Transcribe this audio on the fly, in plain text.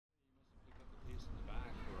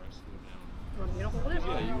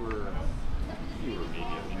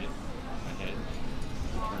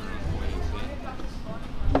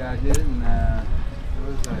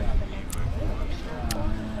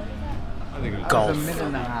golf. A minute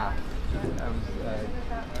and a half. I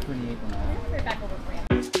was 28 and a half. Right back over for you.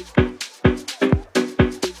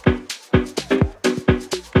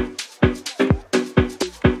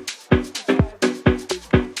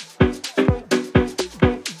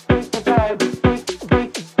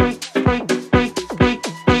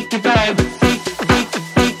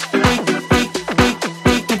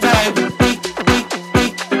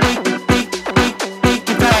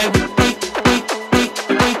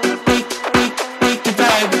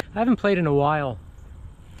 I haven't played in a while.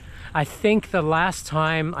 I think the last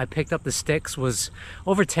time I picked up the sticks was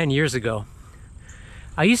over 10 years ago.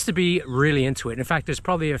 I used to be really into it. In fact, there's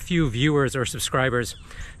probably a few viewers or subscribers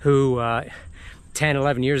who 10,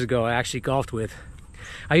 11 years ago I actually golfed with.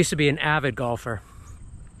 I used to be an avid golfer.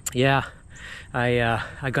 Yeah,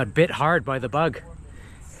 I got bit hard by the bug.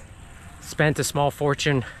 Spent a small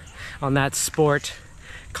fortune on that sport,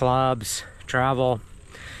 clubs, travel,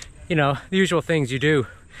 you know, the usual things you do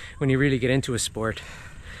when you really get into a sport.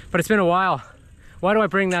 But it's been a while. Why do I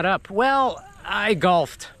bring that up? Well, I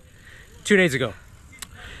golfed 2 days ago.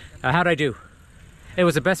 How'd I do? It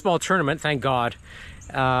was a best ball tournament, thank God.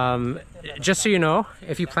 Just so you know,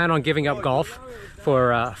 if you plan on giving up golf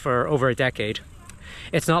for over a decade,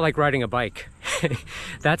 it's not like riding a bike.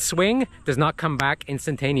 That swing does not come back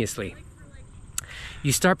instantaneously.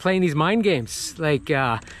 You start playing these mind games. Like,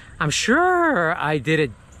 I'm sure I did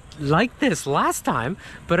it like this last time,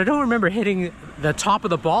 but I don't remember hitting the top of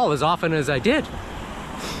the ball as often as I did.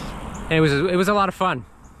 And it was a lot of fun.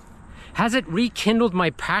 Has it rekindled my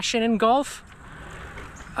passion in golf?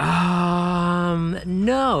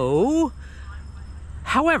 No.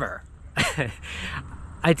 However,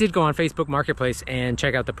 I did go on Facebook Marketplace and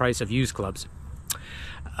check out the price of used clubs.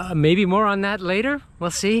 Maybe more on that later.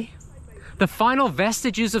 We'll see. The final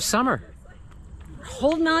vestiges of summer.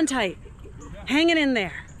 Holding on tight. Hanging in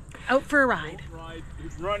there. Out for a ride.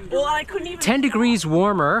 Well, I couldn't even... 10 degrees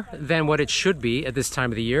warmer than what it should be at this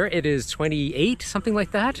time of the year. It is 28, something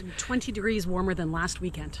like that. 20 degrees warmer than last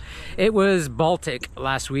weekend. It was Baltic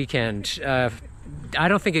last weekend. I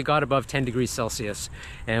don't think it got above 10 degrees Celsius,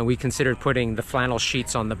 and we considered putting the flannel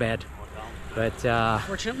sheets on the bed. But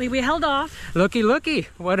fortunately, we held off. Looky, looky.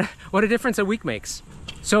 What a difference a week makes.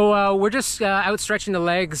 So we're just out stretching the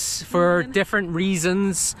legs for different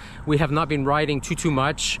reasons. We have not been riding too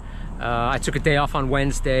much. I took a day off on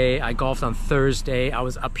Wednesday. I golfed on Thursday. I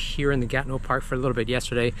was up here in the Gatineau Park for a little bit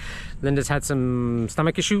yesterday. Linda's had some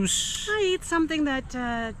stomach issues. I ate something that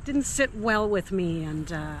didn't sit well with me,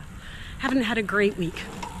 and haven't had a great week.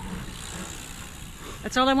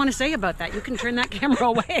 That's all I want to say about that. You can turn that camera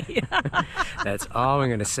away. That's all I'm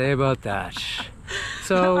going to say about that.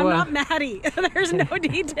 So I'm not Maddie. There's no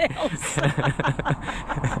details.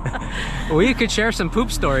 We could share some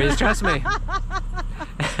poop stories, trust me.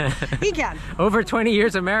 He can. Over 20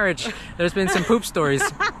 years of marriage, there's been some poop stories.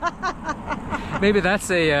 Maybe that's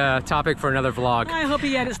a topic for another vlog. I hope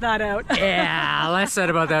he edits that out. Yeah, less said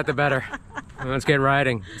about that, the better. Let's get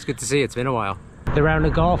riding. It's good to see you. It's been a while. The round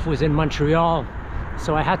of golf was in Montreal,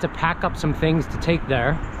 so I had to pack up some things to take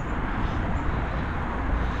there.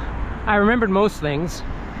 I remembered most things,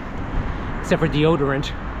 except for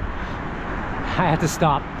deodorant. I had to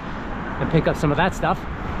stop and pick up some of that stuff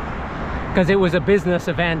because it was a business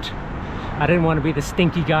event. I didn't want to be the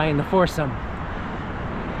stinky guy in the foursome.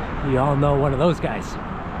 You all know one of those guys.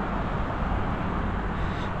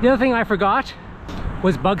 The other thing I forgot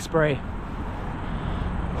was bug spray.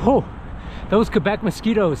 Oh, those Quebec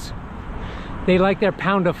mosquitoes. They like their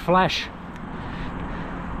pound of flesh.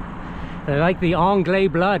 They like the Anglais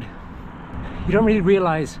blood. You don't really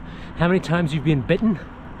realize how many times you've been bitten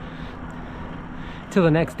till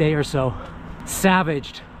the next day or so.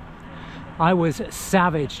 Savaged. I was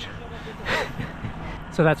savaged.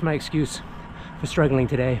 So that's my excuse for struggling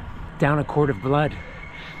today. Down a quart of blood.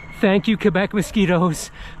 Thank you, Quebec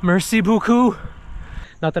mosquitoes. Merci beaucoup.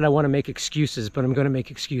 Not that I want to make excuses, but I'm going to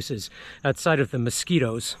make excuses outside of the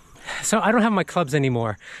mosquitoes. So I don't have my clubs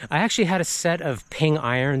anymore. I actually had a set of Ping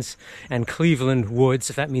irons and Cleveland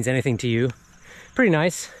woods, if that means anything to you. Pretty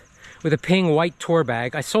nice, with a Ping white tour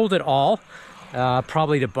bag. I sold it all,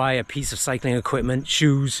 probably to buy a piece of cycling equipment,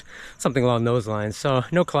 shoes, something along those lines. So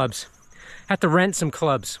no clubs. Had to rent some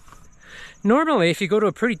clubs. Normally, if you go to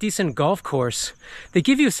a pretty decent golf course, they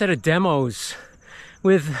give you a set of demos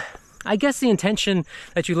with, I guess, the intention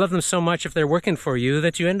that you love them so much if they're working for you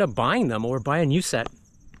that you end up buying them or buy a new set.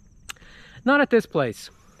 Not at this place.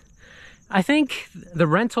 I think the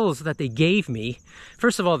rentals that they gave me,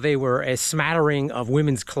 first of all, they were a smattering of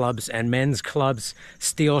women's clubs and men's clubs,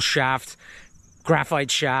 steel shaft, graphite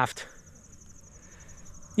shaft.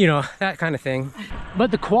 You know, that kind of thing.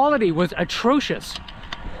 But the quality was atrocious.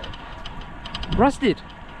 Rusted,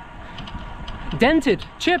 dented,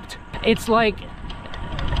 chipped. It's like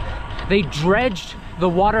they dredged the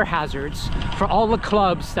water hazards for all the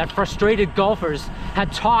clubs that frustrated golfers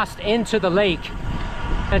had tossed into the lake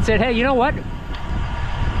and said, hey, you know what?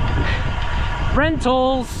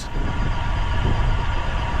 Rentals.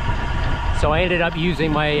 So I ended up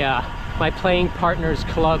using my my playing partner's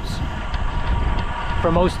clubs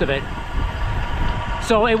for most of it.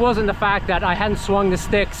 So it wasn't the fact that I hadn't swung the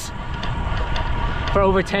sticks for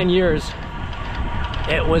over 10 years.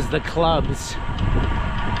 It was the clubs.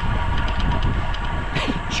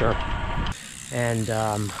 Sure.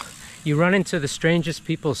 And you run into the strangest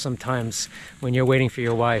people sometimes when you're waiting for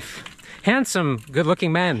your wife. Handsome,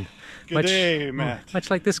 good-looking men. Good day, Matt. Much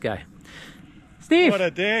like this guy. Steve! What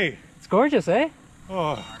a day. It's gorgeous, eh?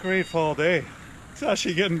 Oh, great fall day. It's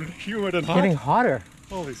actually getting humid and hot. Getting hotter.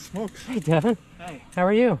 Holy smokes. Hey, Devin. Hey. How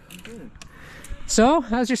are you? I'm good. So,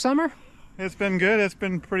 how's your summer? It's been good. It's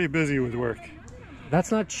been pretty busy with work.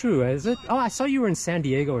 That's not true, is it? Oh, I saw you were in San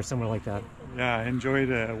Diego or somewhere like that. Yeah, I enjoyed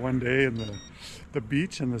one day in the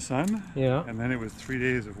beach and the sun. Yeah. And then it was 3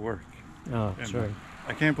 days of work. Oh, And sure.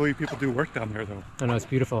 I can't believe people do work down there though. I know, it's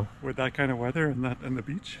beautiful. With that kind of weather and the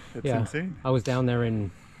beach. It's Yeah. insane. I was down there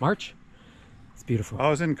in March. It's beautiful. I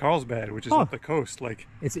was in Carlsbad, which is Oh. up the coast. Like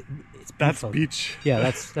It's that's beautiful. beach. Yeah,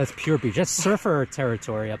 that's pure beach. That's surfer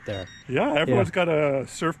territory up there. Yeah, everyone's got a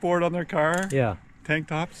surfboard on their car. Yeah. Tank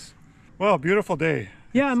tops. Well, beautiful day.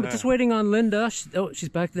 Yeah, I'm It's, just waiting on Linda. She's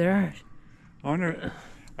back there. I wonder,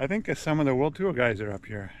 I think some of the World Tour guys are up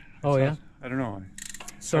here. Oh, yeah? I don't know.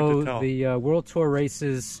 So tell. the World Tour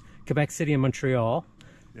races, Quebec City and Montreal.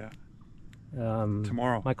 Yeah, Um,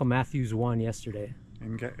 tomorrow Michael Matthews won yesterday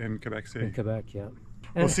in Quebec City. in Quebec, yeah.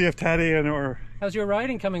 We'll And see if Taddy or how's your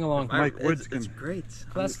riding coming along? Mike Woods It's can- great.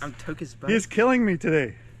 Plus- I'm Toka's bud. He's killing me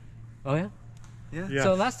today. Oh, yeah? Yeah. Yeah.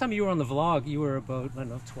 So last time you were on the vlog, you were about, I don't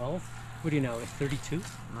know, 12? What do you know, 32?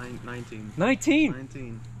 19. 19?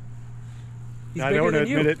 19. He's I bigger don't than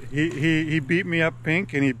admit you. it. He beat me up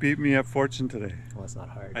Pink and he beat me up Fortune today. Well, it's not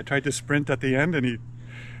hard. I tried to sprint at the end and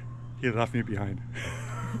he left me behind.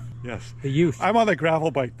 Yes. The youth. I'm on the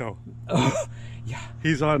gravel bike though. Oh, yeah.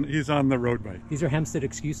 He's on the road bike. These are Hempstead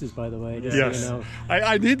excuses, by the way, just Yes. so you know.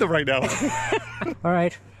 I need them right now. All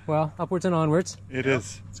right. Well, upwards and onwards. It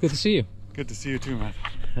is. It's good to see you. Good to see you too,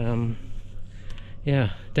 man.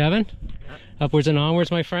 Yeah. Devin, upwards and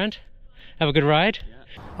onwards, my friend. Have a good ride.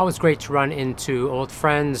 Always great to run into old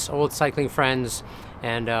friends, old cycling friends,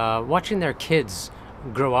 and watching their kids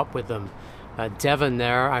grow up with them. Devin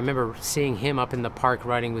there, I remember seeing him up in the park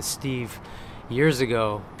riding with Steve years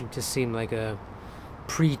ago. He just seemed like a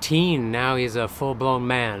pre-teen. Now he's a full-blown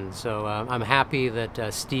man. So I'm happy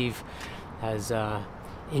that Steve has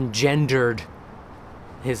engendered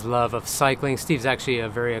his love of cycling. Steve's actually a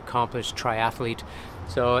very accomplished triathlete,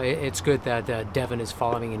 so it's good that Devin is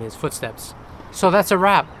following in his footsteps. So that's a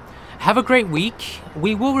wrap. Have a great week.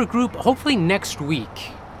 We will regroup hopefully next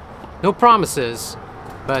week. No promises,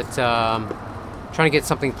 but trying to get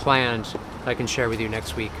something planned that I can share with you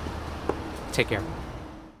next week. Take care.